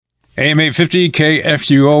AM 850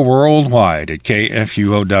 KFUO worldwide at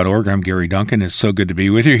KFUO.org. I'm Gary Duncan. It's so good to be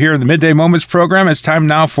with you here in the Midday Moments program. It's time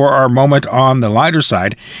now for our moment on the lighter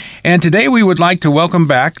side. And today we would like to welcome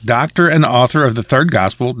back doctor and author of the Third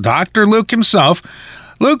Gospel, Dr. Luke himself.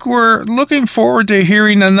 Luke, we're looking forward to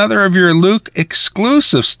hearing another of your Luke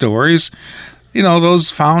exclusive stories, those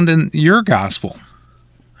found in your gospel.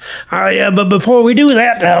 Yeah, but before we do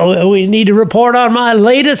that, we need to report on my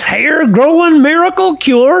latest hair-growing miracle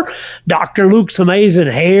cure, Dr. Luke's amazing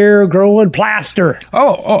hair-growing plaster.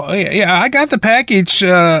 Oh, yeah, I got the package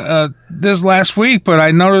this last week, but I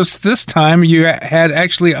noticed this time you had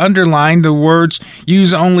actually underlined the words,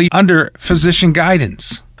 use only under physician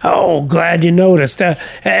guidance. Oh, glad you noticed.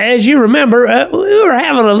 As you remember, we were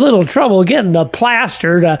having a little trouble getting the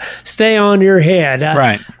plaster to stay on your head.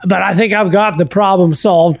 Right. But I think I've got the problem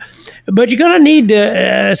solved. But you're going to need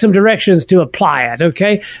some directions to apply it,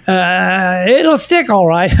 okay? It'll stick all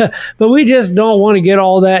right, but we just don't want to get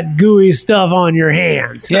all that gooey stuff on your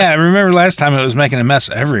hands. Yeah, I remember last time it was making a mess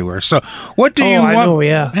everywhere. So what do you want? I know,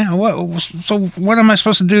 yeah. Yeah, so what am I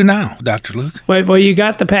supposed to do now, Dr. Luke? Well, you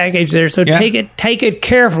got the package there, so yeah. take it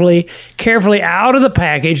carefully out of the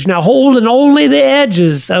package. Now, holding only the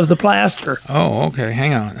edges of the plaster. Oh, okay.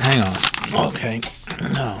 Hang on. Okay.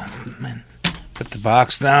 No, man. Put the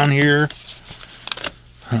box down here.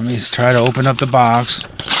 Let me just try to open up the box.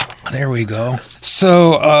 There we go.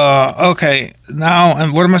 So, okay. Now,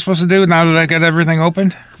 and what am I supposed to do now that I got everything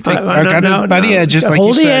opened? I got it by the edges, like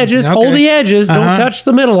you said. Hold the edges. Don't touch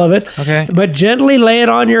the middle of it. Okay. But gently lay it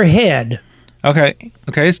on your head. Okay,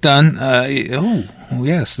 it's done.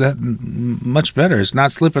 Yes, that much better. It's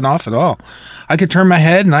not slipping off at all. I can turn my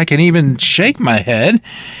head, and I can even shake my head,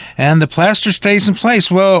 and the plaster stays in place.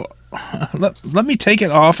 Well, let me take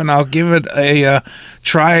it off, and I'll give it a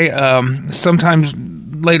try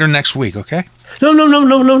sometime later next week, okay? No, don't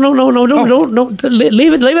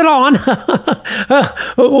leave it on.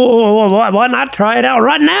 Why not try it out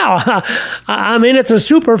right now? I mean, it's a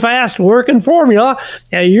super fast working formula.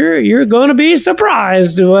 You're going to be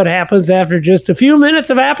surprised at what happens after just a few minutes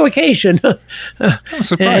of application.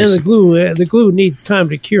 Surprised. And the glue needs time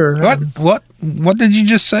to cure. What did you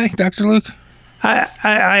just say, Dr. Luke?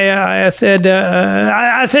 I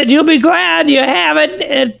said you'll be glad you have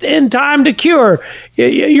it in time to cure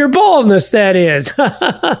your baldness. That is,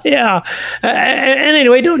 yeah. And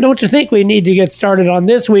anyway, don't you think we need to get started on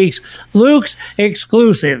this week's Luke's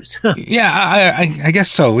exclusives? Yeah, I guess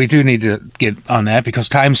so. We do need to get on that because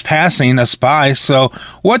time's passing us by. So,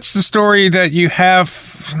 what's the story that you have?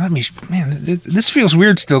 This feels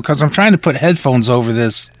weird still because I'm trying to put headphones over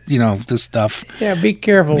this. This stuff. Yeah, be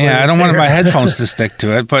careful. Yeah, I don't want my headphones to stick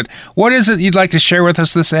to it. But what is it you'd like to share with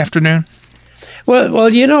us this afternoon?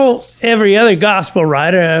 Well, every other gospel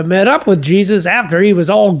writer met up with Jesus after he was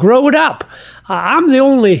all growed up. I'm the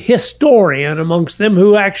only historian amongst them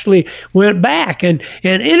who actually went back and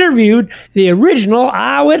interviewed the original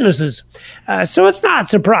eyewitnesses. So it's not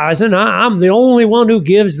surprising. I'm the only one who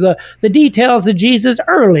gives the details of Jesus'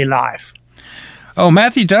 early life. Oh,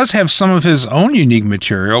 Matthew does have some of his own unique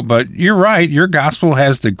material, but you're right. Your gospel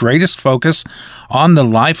has the greatest focus on the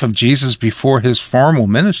life of Jesus before his formal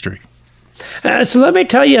ministry. So let me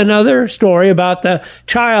tell you another story about the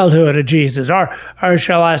childhood of Jesus, or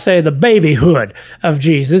shall I say the babyhood of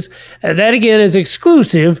Jesus. That, again, is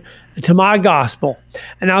exclusive to my gospel.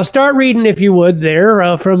 And I'll start reading, if you would,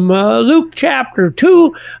 there from Luke chapter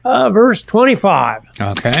 2, verse 25.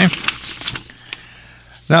 Okay.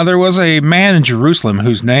 Now, there was a man in Jerusalem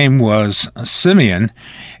whose name was Simeon,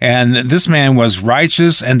 and this man was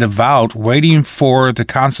righteous and devout, waiting for the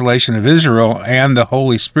consolation of Israel, and the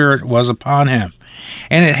Holy Spirit was upon him.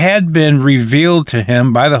 And it had been revealed to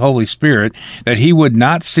him by the Holy Spirit that he would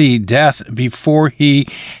not see death before he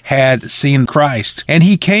had seen Christ. And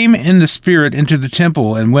he came in the Spirit into the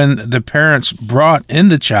temple, and when the parents brought in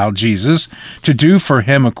the child Jesus to do for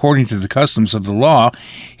him according to the customs of the law,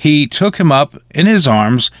 he took him up in his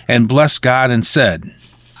arms and blessed God and said,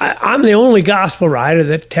 I'm the only gospel writer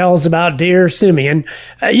that tells about dear Simeon.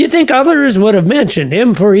 You think others would have mentioned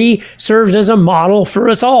him, for he serves as a model for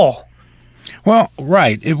us all. Well,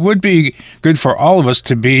 right. It would be good for all of us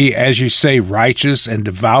to be, as you say, righteous and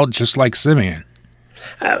devout, just like Simeon.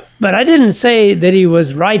 But I didn't say that he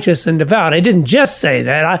was righteous and devout. I didn't just say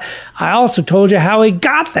that. I also told you how he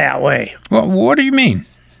got that way. Well, what do you mean?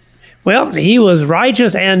 Well, he was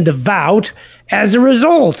righteous and devout as a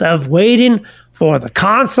result of waiting for the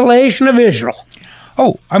consolation of Israel.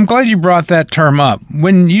 Oh, I'm glad you brought that term up.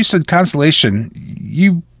 When you said consolation,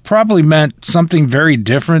 you probably meant something very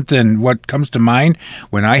different than what comes to mind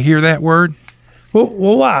when I hear that word. Well,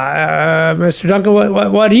 why, Mr. Duncan?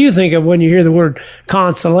 What do you think of when you hear the word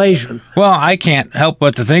consolation? Well, I can't help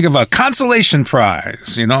but to think of a consolation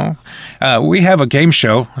prize, We have a game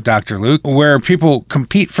show, Dr. Luke, where people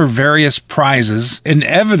compete for various prizes.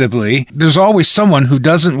 Inevitably, there's always someone who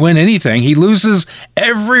doesn't win anything. He loses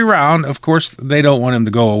every round. Of course, they don't want him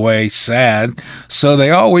to go away sad, so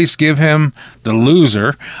they always give him, the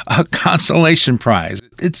loser, a consolation prize.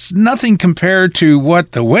 It's nothing compared to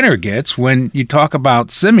what the winner gets when you talk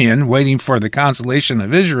about Simeon waiting for the consolation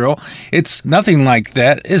of Israel. It's nothing like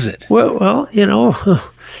that, is it? Well,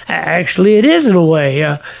 actually it is in a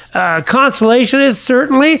way. Consolation is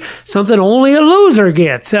certainly something only a loser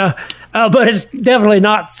gets. But it's definitely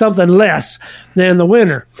not something less than the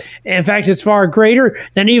winner. In fact, it's far greater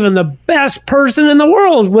than even the best person in the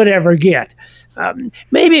world would ever get.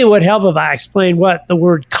 Maybe it would help if I explained what the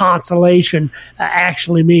word consolation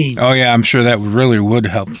actually means. Oh, yeah, I'm sure that really would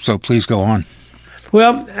help. So please go on.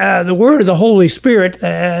 Well, the word of the Holy Spirit,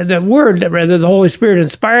 the Holy Spirit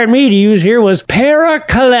inspired me to use here was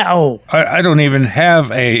Parakaleo. I don't even have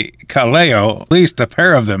a kaleo, at least a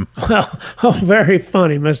pair of them. Well, very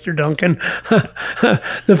funny, Mr. Duncan.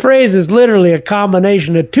 The phrase is literally a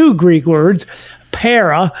combination of two Greek words,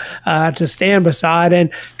 para, to stand beside, and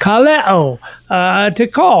kaleo, to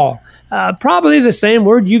call. Probably the same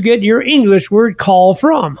word you get your English word call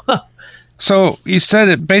from. So you said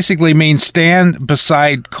it basically means stand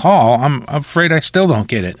beside call. I'm afraid I still don't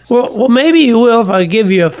get it. Well, maybe you will if I give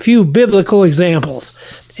you a few biblical examples.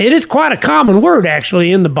 It is quite a common word,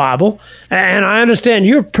 actually, in the Bible, and I understand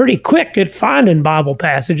you're pretty quick at finding Bible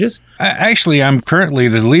passages. Actually, I'm currently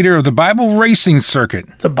the leader of the Bible racing circuit.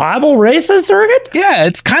 The Bible racing circuit? Yeah,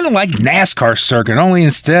 it's kind of like NASCAR circuit, only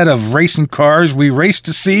instead of racing cars, we race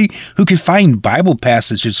to see who can find Bible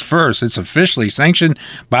passages first. It's officially sanctioned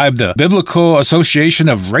by the Biblical Association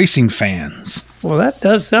of Racing Fans. Well, that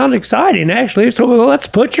does sound exciting, actually. So let's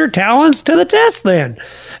put your talents to the test then.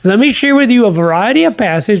 Let me share with you a variety of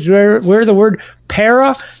passages where the word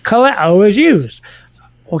parakaleo is used.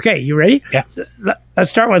 Okay, you ready? Yeah. Let's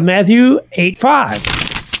start with Matthew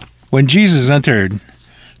 8:5. When Jesus entered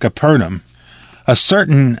Capernaum, a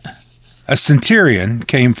centurion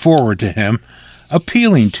came forward to him,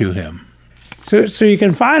 appealing to him. So you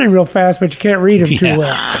can find him real fast, but you can't read him too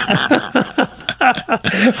well.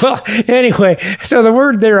 Well, anyway, so the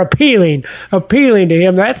word they're appealing to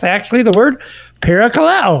him, that's actually the word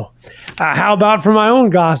parakaleo. How about from my own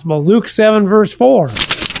gospel, Luke 7, verse 4?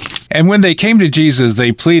 And when they came to Jesus,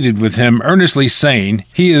 they pleaded with him, earnestly saying,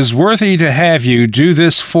 He is worthy to have you do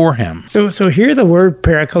this for him. So here the word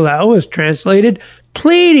parakaleo is translated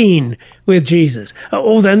pleading with Jesus.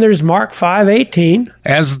 Then there's Mark 5:18.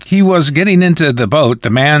 As he was getting into the boat, the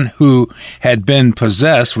man who had been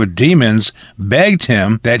possessed with demons begged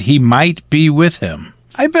him that he might be with him.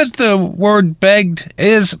 I bet the word begged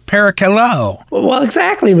is parakaleo. Well,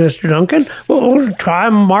 exactly, Mr. Duncan. We'll try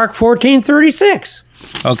Mark 14:36.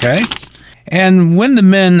 Okay. And when the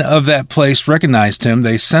men of that place recognized him,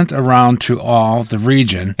 they sent around to all the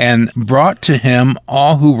region and brought to him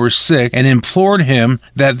all who were sick and implored him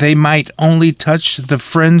that they might only touch the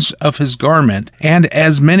fringe of his garment. And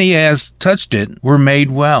as many as touched it were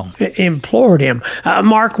made well. Implored him.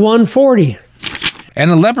 Mark 1:40. And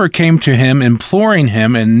a leper came to him, imploring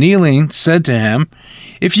him, and kneeling said to him,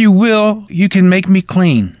 If you will, you can make me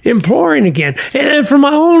clean. Imploring again. And from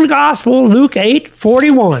my own gospel, Luke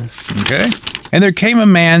 8:41. Okay. And there came a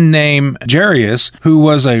man named Jairus, who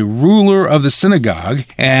was a ruler of the synagogue,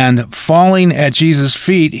 and falling at Jesus'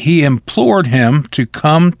 feet, he implored him to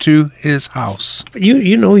come to his house.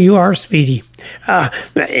 You are speedy.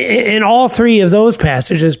 In all three of those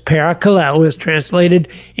passages, parakaleo is translated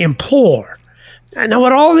implore. Now,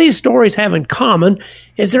 what all these stories have in common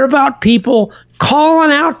is they're about people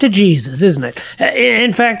calling out to Jesus, isn't it?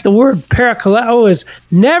 In fact, the word parakaleo is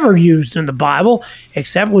never used in the Bible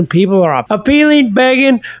except when people are appealing,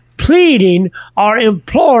 begging, pleading, or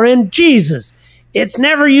imploring Jesus. It's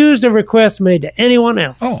never used of requests made to anyone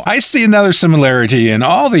else. Oh, I see another similarity in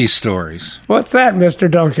all these stories. What's that,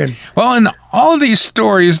 Mr. Duncan? Well, in all of these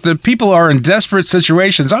stories, the people are in desperate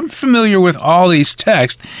situations. I'm familiar with all these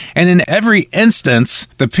texts, and in every instance,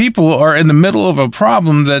 the people are in the middle of a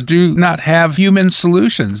problem that do not have human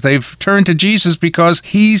solutions. They've turned to Jesus because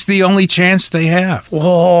he's the only chance they have.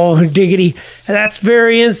 Oh, diggity. That's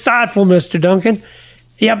very insightful, Mr. Duncan.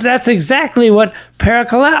 Yep, that's exactly what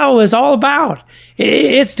parakaleo is all about.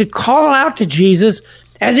 It's to call out to Jesus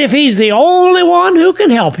as if he's the only one who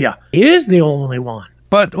can help you. He is the only one.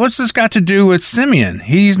 But what's this got to do with Simeon?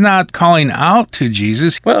 He's not calling out to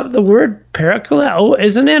Jesus. Well, the word parakaleo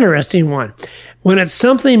is an interesting one. When it's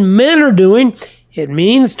something men are doing, It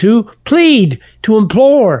means to plead, to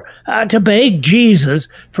implore, to beg Jesus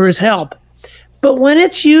for his help. But when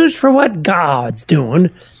it's used for what God's doing,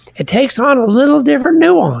 it takes on a little different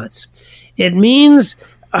nuance. It means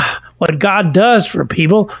what God does for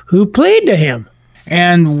people who plead to him.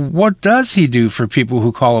 And what does he do for people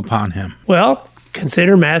who call upon him? Well,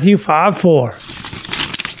 consider Matthew 5:4.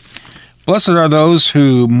 Blessed are those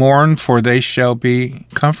who mourn, for they shall be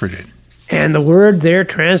comforted. And the word there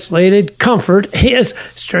translated comfort is,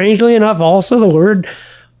 strangely enough, also the word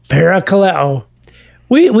parakaleo.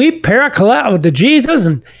 We parakaleo to Jesus,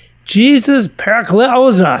 and Jesus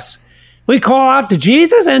parakaleos us. We call out to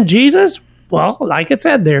Jesus, and Jesus, well, like it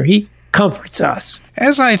said there, he comforts us.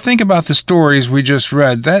 As I think about the stories we just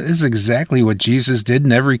read, that is exactly what Jesus did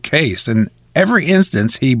in every case. In every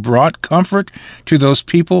instance, he brought comfort to those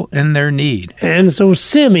people in their need. And so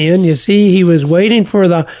Simeon, you see, he was waiting for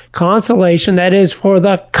the consolation, that is, for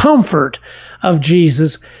the comfort of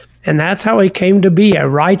Jesus. And that's how he came to be a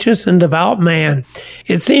righteous and devout man.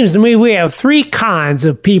 It seems to me we have three kinds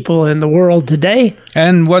of people in the world today.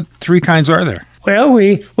 And what three kinds are there? Well,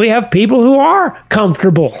 we have people who are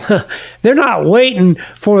comfortable. They're not waiting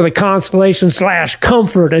for the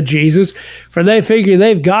consolation/comfort of Jesus, for they figure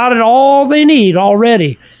they've got it all they need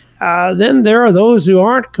already. Then there are those who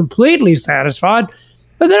aren't completely satisfied,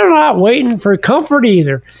 but they're not waiting for comfort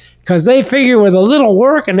either, because they figure with a little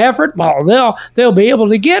work and effort, well, they'll be able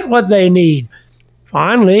to get what they need.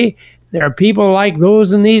 Finally, there are people like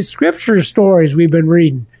those in these scripture stories we've been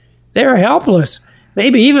reading. They're helpless,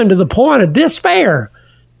 maybe even to the point of despair.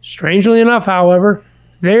 Strangely enough, however,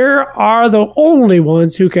 there are the only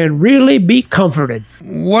ones who can really be comforted.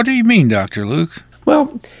 What do you mean, Dr. Luke?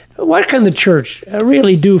 Well, what can the church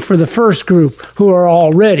really do for the first group who are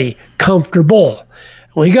already comfortable?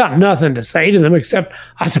 We got nothing to say to them except,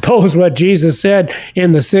 I suppose, what Jesus said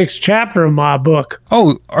in the 6th chapter of my book.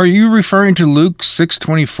 Oh, are you referring to Luke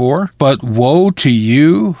 6:24? But woe to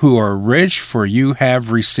you who are rich, for you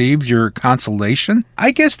have received your consolation.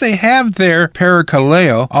 I guess they have their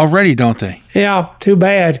parakaleo already, don't they? Yeah, too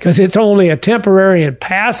bad, because it's only a temporary and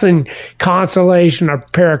passing consolation or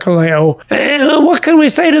parakaleo. And what can we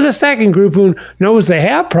say to the second group who knows they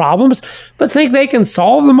have problems, but think they can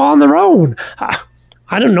solve them on their own?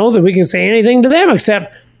 I don't know that we can say anything to them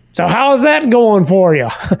except, so how's that going for you?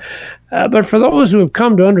 But for those who have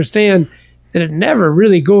come to understand that it never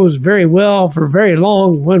really goes very well for very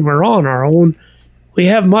long when we're on our own, we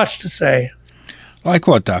have much to say. Like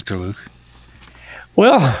what, Dr. Luke?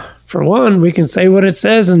 Well, for one, we can say what it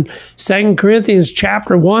says in 2 Corinthians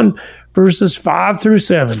chapter 1, verses 5 through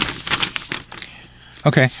 7.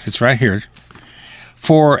 Okay, it's right here.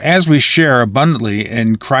 For as we share abundantly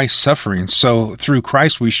in Christ's suffering, so through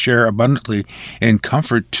Christ we share abundantly in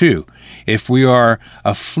comfort too. If we are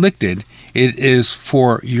afflicted, it is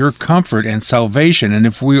for your comfort and salvation. And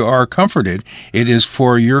if we are comforted, it is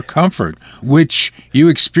for your comfort, which you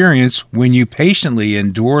experience when you patiently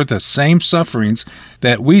endure the same sufferings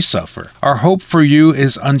that we suffer. Our hope for you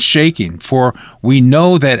is unshaken, for we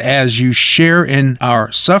know that as you share in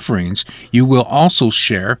our sufferings, you will also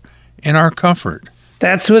share in our comfort.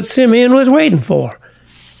 That's what Simeon was waiting for.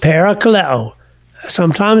 Parakaleo.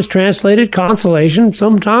 Sometimes translated consolation,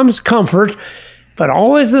 sometimes comfort, but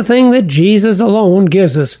always the thing that Jesus alone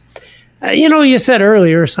gives us. You said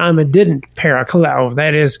earlier Simon didn't parakaleo,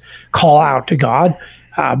 that is, call out to God,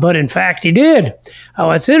 but in fact he did.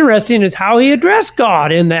 What's interesting is how he addressed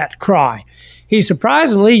God in that cry. He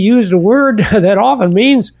surprisingly used a word that often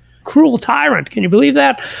means cruel tyrant. Can you believe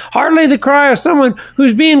that? Hardly the cry of someone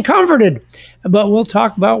who's being comforted. But we'll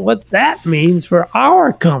talk about what that means for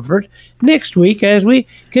our comfort next week as we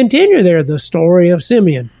continue the story of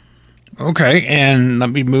Simeon. Okay, and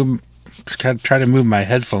let me try to move my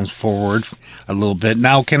headphones forward a little bit.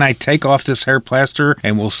 Now, can I take off this hair plaster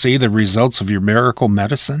and we'll see the results of your miracle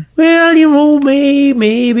medicine? Well,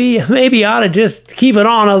 maybe you ought to just keep it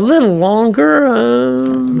on a little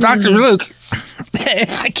longer. Dr. Luke,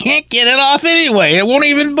 I can't get it off anyway. It won't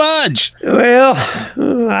even budge. Well,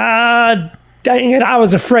 dang it, I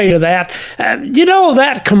was afraid of that.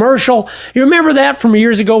 That commercial? You remember that from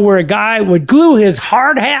years ago where a guy would glue his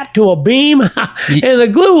hard hat to a beam? And the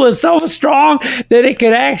glue was so strong that it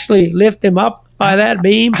could actually lift him up by that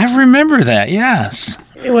beam? I remember that, yes.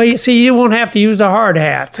 Well, you see, you won't have to use a hard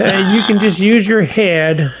hat. You can just use your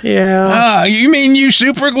head. Yeah. You mean you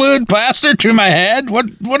super glued plaster to my head?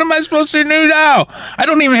 What am I supposed to do now? I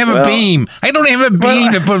don't even have a beam. I don't even have a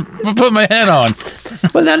beam to put my head on.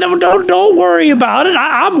 But then don't worry about it.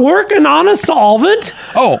 I'm working on a solvent.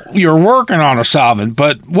 Oh, you're working on a solvent,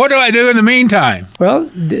 but what do I do in the meantime? Well,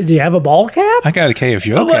 do you have a ball cap? I got a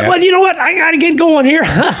KFUO cap. Well, you know what? I got to get going here.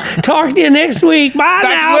 Talk to you next week. Bye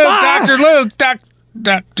now.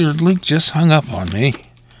 Dr. Luke just hung up on me.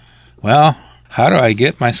 Well, how do I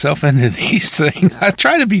get myself into these things? I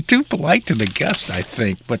try to be too polite to the guest, I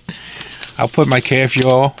think, but I'll put my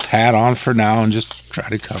KFUO hat on for now and just try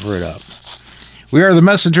to cover it up. We are the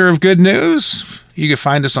Messenger of Good News. You can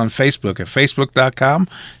find us on Facebook at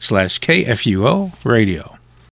facebook.com/KFUO Radio.